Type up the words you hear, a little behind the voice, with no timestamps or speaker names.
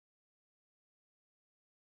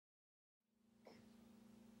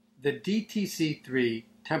The DTC3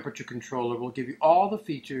 temperature controller will give you all the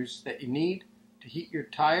features that you need to heat your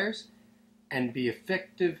tires and be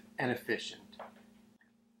effective and efficient.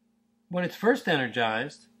 When it's first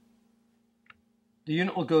energized, the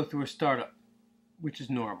unit will go through a startup, which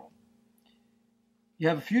is normal. You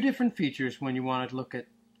have a few different features when you want to look at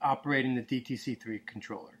operating the DTC3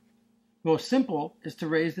 controller. Most simple is to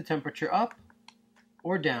raise the temperature up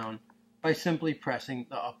or down by simply pressing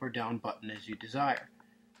the up or down button as you desire.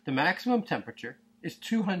 The maximum temperature is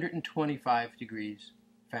 225 degrees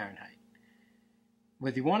Fahrenheit.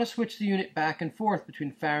 Whether you want to switch the unit back and forth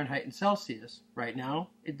between Fahrenheit and Celsius, right now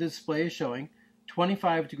the display is showing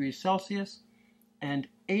 25 degrees Celsius and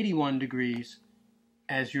 81 degrees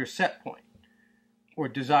as your set point or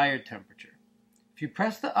desired temperature. If you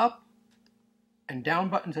press the up and down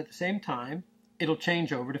buttons at the same time, it'll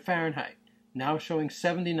change over to Fahrenheit, now showing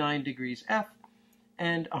 79 degrees F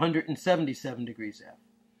and 177 degrees F.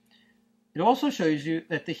 It also shows you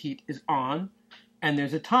that the heat is on, and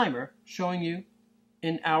there's a timer showing you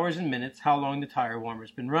in hours and minutes how long the tire warmer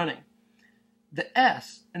has been running. The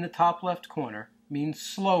S in the top left corner means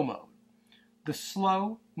slow mode. The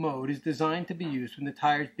slow mode is designed to be used when the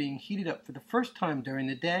tire is being heated up for the first time during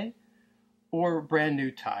the day or a brand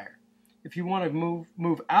new tire. If you want to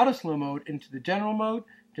move out of slow mode into the general mode,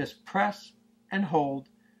 just press and hold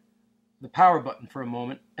the power button for a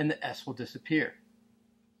moment and the S will disappear.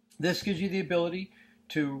 This gives you the ability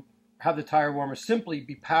to have the tire warmer simply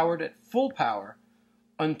be powered at full power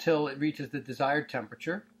until it reaches the desired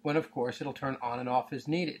temperature, when of course it'll turn on and off as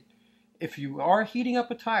needed. If you are heating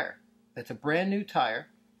up a tire that's a brand new tire,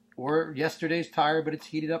 or yesterday's tire but it's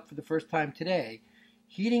heated up for the first time today,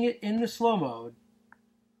 heating it in the slow mode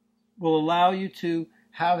will allow you to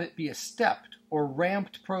have it be a stepped or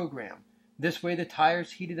ramped program. This way the tire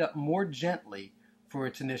is heated up more gently for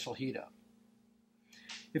its initial heat up.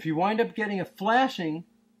 If you wind up getting a flashing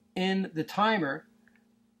in the timer,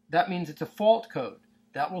 that means it's a fault code.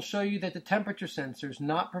 That will show you that the temperature sensor is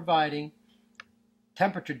not providing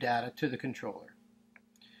temperature data to the controller.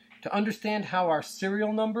 To understand how our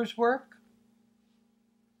serial numbers work,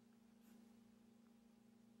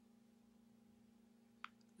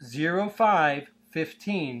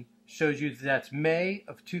 '0515 shows you that's May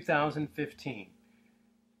of 2015.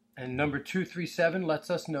 And number 237 lets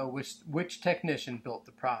us know which technician built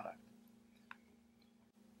the product.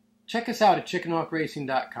 Check us out at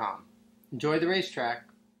chickenhawkracing.com. Enjoy the racetrack.